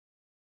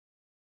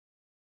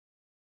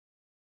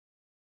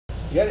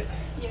You got it?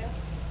 Yeah.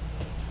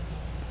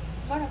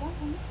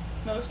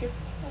 No, that's good.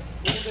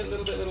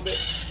 Little bit.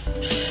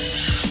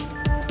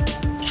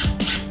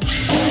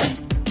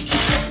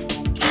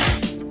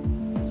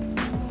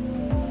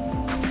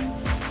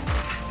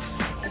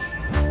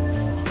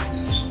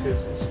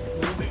 Because it's a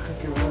little bit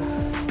quicker.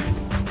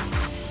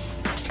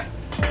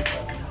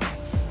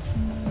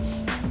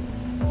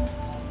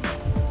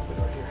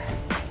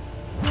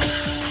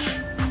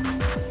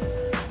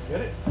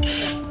 Get it?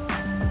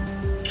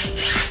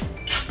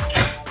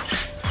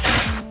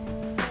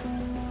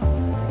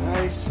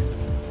 Nice.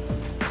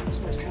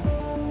 Somebody's coming.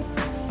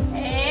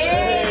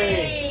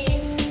 Hey!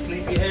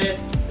 Sleepyhead.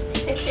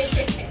 Get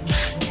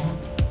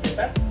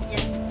that?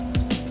 Yeah.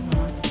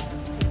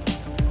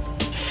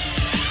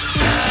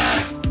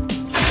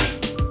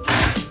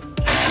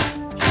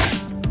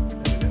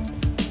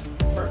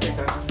 Perfect.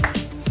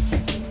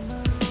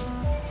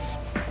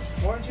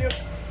 Warned you.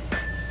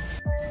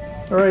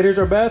 All right, here's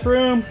our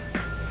bathroom.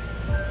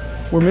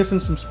 We're missing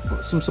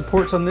some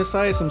supports on this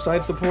side, some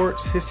side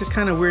supports. It's just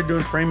kind of weird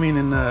doing framing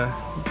in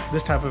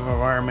this type of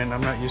environment.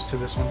 I'm not used to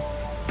this one,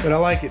 but I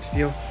like it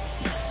still.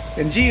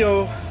 And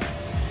Gio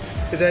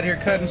is out here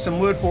cutting some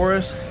wood for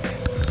us.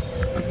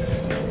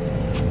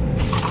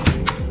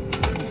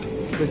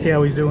 Let's see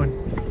how he's doing.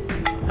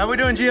 How we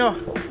doing, Gio?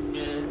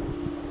 Good.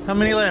 How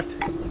many left?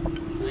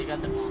 We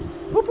got them all.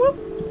 Whoop whoop.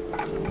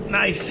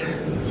 Nice.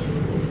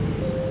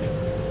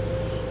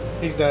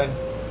 He's done.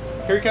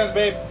 Here he comes,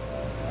 babe.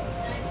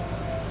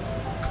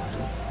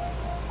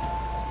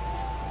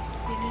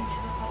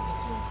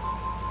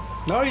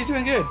 No, he's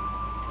doing good.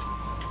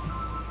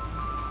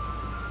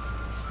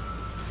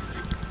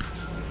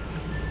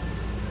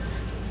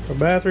 Our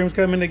bathroom's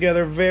coming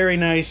together very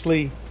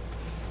nicely.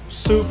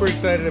 Super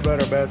excited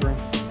about our bathroom.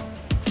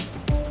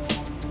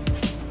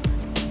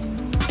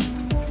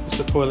 It's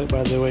the toilet,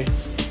 by the way.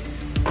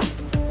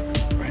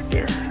 Right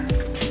there.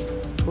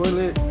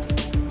 Toilet,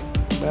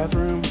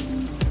 bathroom.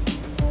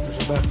 There's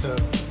a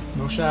bathtub.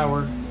 No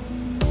shower.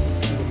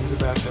 We'll use a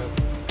bathtub.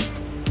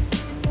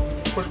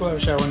 Of course, we'll have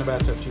a shower in the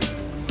bathtub too.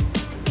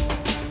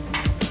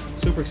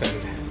 Super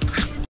excited.